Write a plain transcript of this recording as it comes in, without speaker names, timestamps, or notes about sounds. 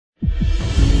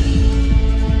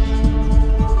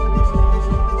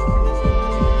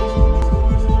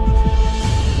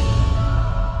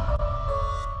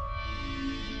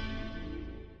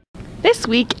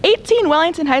week, 18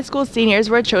 Wellington High School seniors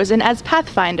were chosen as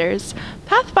Pathfinders.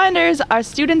 Pathfinders are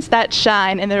students that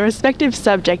shine in their respective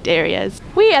subject areas.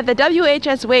 We at the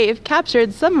WHS Wave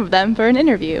captured some of them for an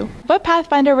interview. What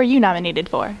Pathfinder were you nominated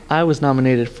for? I was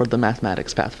nominated for the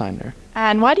Mathematics Pathfinder.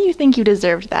 And why do you think you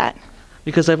deserved that?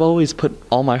 Because I've always put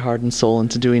all my heart and soul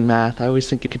into doing math. I always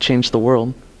think it could change the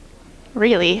world.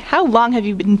 Really? How long have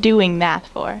you been doing math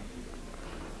for?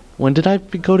 When did I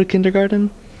go to kindergarten?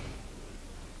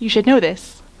 You should know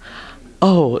this.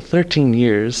 Oh, 13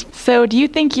 years. So do you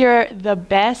think you're the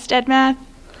best at math?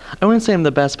 I wouldn't say I'm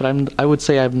the best, but I would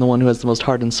say I'm the one who has the most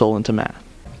heart and soul into math.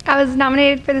 I was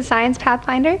nominated for the Science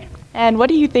Pathfinder. And what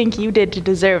do you think you did to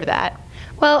deserve that?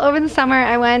 Well, over the summer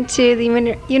I went to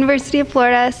the University of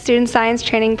Florida Student Science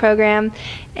Training Program,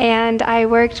 and I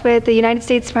worked with the United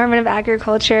States Department of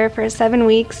Agriculture for 7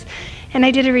 weeks, and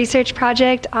I did a research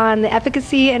project on the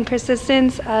efficacy and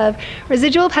persistence of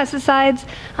residual pesticides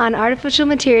on artificial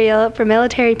material for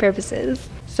military purposes.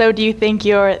 So do you think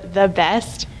you're the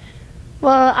best?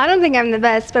 Well, I don't think I'm the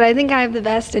best, but I think I have the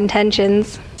best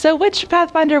intentions. So which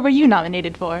Pathfinder were you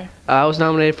nominated for? I was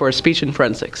nominated for Speech and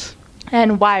Forensics.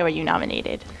 And why were you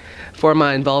nominated? For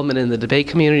my involvement in the debate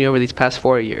community over these past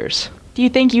 4 years. Do you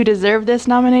think you deserve this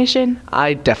nomination?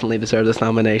 I definitely deserve this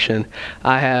nomination.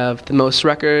 I have the most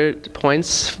record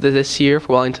points this year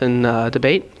for Wellington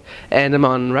debate, and I'm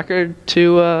on record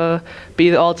to be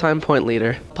the all-time point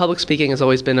leader. Public speaking has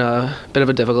always been a bit of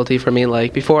a difficulty for me.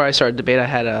 Like, before I started debate, I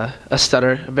had a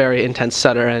stutter, a very intense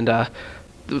stutter, and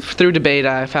through debate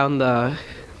I found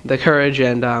the courage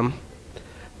and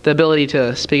the ability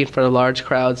to speak in front of large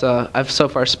crowds. I've so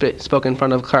far spoken in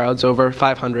front of crowds over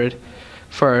 500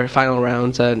 for final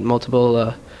rounds at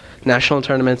multiple national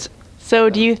tournaments. So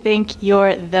do you think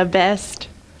you're the best?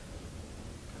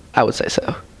 I would say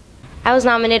so. I was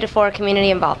nominated for community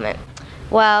involvement.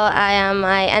 Well,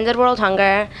 I ended world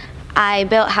hunger. I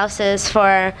built houses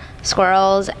for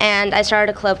squirrels, and I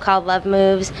started a club called Love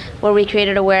Moves, where we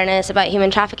created awareness about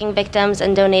human trafficking victims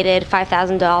and donated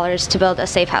 $5,000 to build a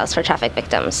safe house for traffic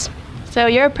victims. So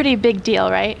you're a pretty big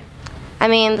deal, right? I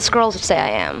mean, the squirrels would say I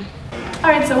am.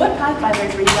 Alright, so what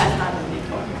Pathfinders were you guys nominated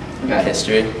for? Got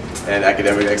history and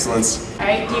academic excellence.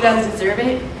 Alright, do you guys deserve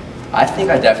it? I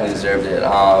think I definitely deserved it.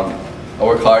 I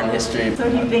work hard in history. So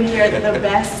do you think you're the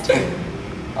best?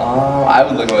 I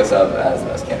would look at myself as the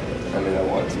best candidate. I mean, I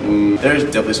want to. There's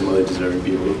definitely some other deserving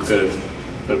people who could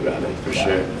have gotten it, for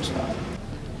sure.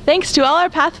 Thanks to all our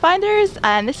Pathfinders,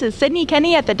 and this is Sydney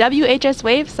Kenny at the WHS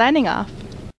Wave signing off.